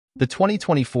The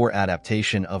 2024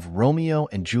 adaptation of Romeo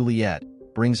and Juliet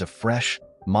brings a fresh,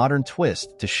 modern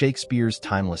twist to Shakespeare's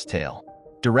timeless tale.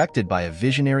 Directed by a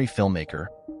visionary filmmaker,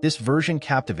 this version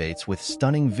captivates with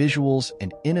stunning visuals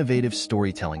and innovative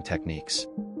storytelling techniques.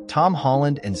 Tom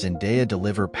Holland and Zendaya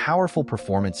deliver powerful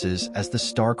performances as the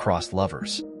star-crossed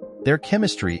lovers. Their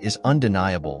chemistry is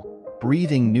undeniable,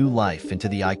 breathing new life into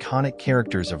the iconic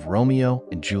characters of Romeo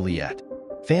and Juliet.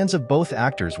 Fans of both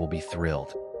actors will be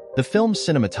thrilled. The film's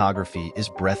cinematography is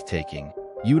breathtaking,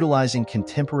 utilizing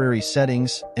contemporary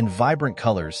settings and vibrant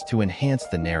colors to enhance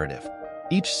the narrative.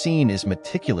 Each scene is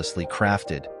meticulously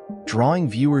crafted, drawing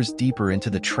viewers deeper into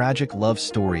the tragic love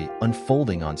story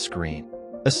unfolding on screen.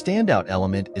 A standout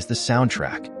element is the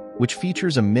soundtrack, which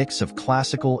features a mix of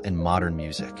classical and modern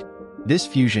music. This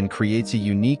fusion creates a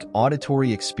unique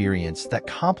auditory experience that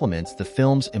complements the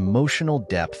film's emotional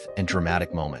depth and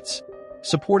dramatic moments.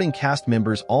 Supporting cast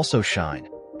members also shine,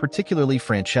 particularly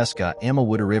Francesca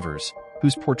Amawuda-Rivers,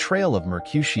 whose portrayal of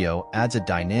Mercutio adds a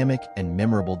dynamic and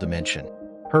memorable dimension.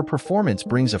 Her performance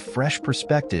brings a fresh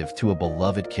perspective to a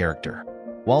beloved character.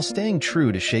 While staying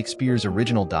true to Shakespeare's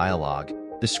original dialogue,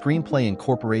 the screenplay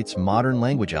incorporates modern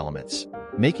language elements,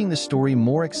 making the story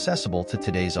more accessible to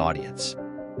today's audience.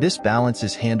 This balance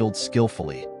is handled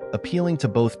skillfully, appealing to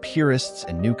both purists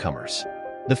and newcomers.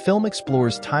 The film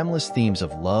explores timeless themes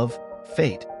of love,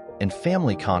 fate, and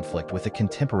family conflict with a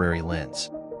contemporary lens.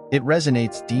 It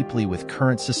resonates deeply with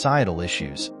current societal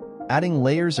issues, adding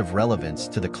layers of relevance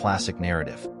to the classic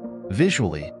narrative.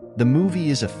 Visually, the movie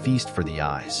is a feast for the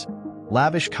eyes.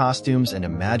 Lavish costumes and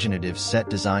imaginative set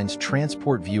designs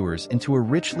transport viewers into a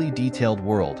richly detailed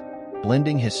world,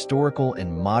 blending historical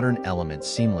and modern elements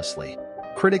seamlessly.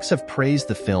 Critics have praised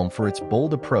the film for its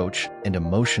bold approach and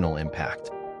emotional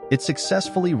impact. It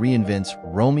successfully reinvents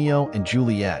Romeo and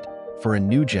Juliet for a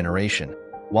new generation,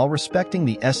 while respecting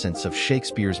the essence of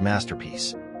Shakespeare's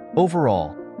masterpiece.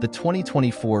 Overall, the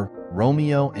 2024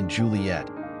 Romeo and Juliet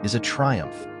is a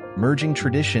triumph, merging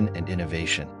tradition and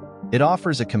innovation. It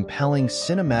offers a compelling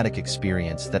cinematic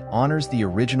experience that honors the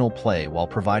original play while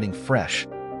providing fresh,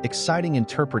 exciting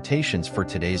interpretations for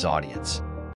today's audience.